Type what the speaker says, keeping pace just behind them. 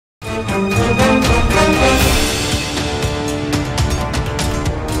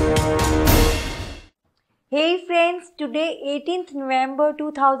Hey friends, today 18th November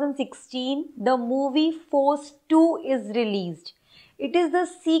 2016, the movie Force 2 is released. It is the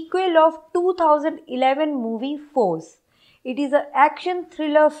sequel of 2011 movie Force. It is an action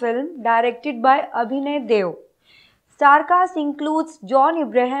thriller film directed by Abhinay Deo. Star cast includes John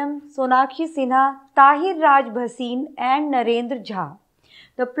Abraham, Sonakshi Sinha, Tahir Raj Bhasin and Narendra Jha.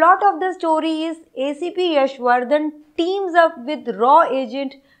 The plot of the story is ACP Yashwardhan teams up with raw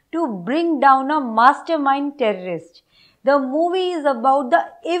agent to bring down a mastermind terrorist. The movie is about the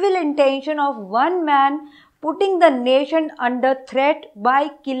evil intention of one man putting the nation under threat by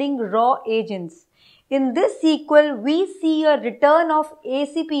killing raw agents. In this sequel, we see a return of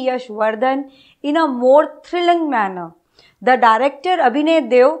ACP Yashwardhan in a more thrilling manner. The director Abhinay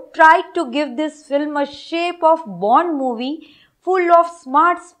Deo tried to give this film a shape of Bond movie full of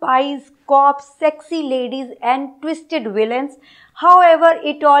smart spies, cops, sexy ladies and twisted villains. However,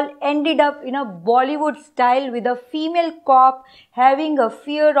 it all ended up in a Bollywood style with a female cop having a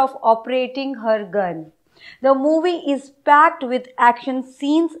fear of operating her gun. The movie is packed with action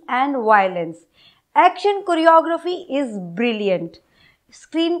scenes and violence. Action choreography is brilliant.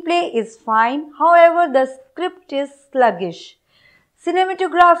 Screenplay is fine, however the script is sluggish.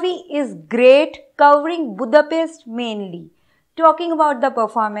 Cinematography is great, covering Budapest mainly. Talking about the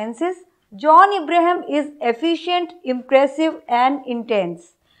performances, John Abraham is efficient, impressive and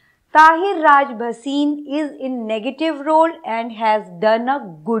intense. Tahir Raj Bhasin is in negative role and has done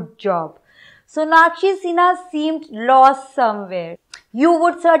a good job. Sonakshi Sinha seemed lost somewhere. You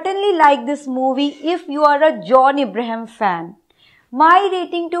would certainly like this movie if you are a John Abraham fan. My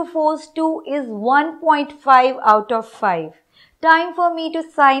rating to Force 2 is 1.5 out of 5. Time for me to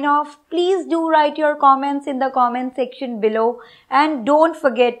sign off. Please do write your comments in the comment section below and don't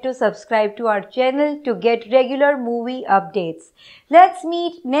forget to subscribe to our channel to get regular movie updates. Let's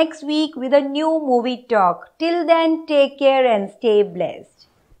meet next week with a new movie talk. Till then, take care and stay blessed.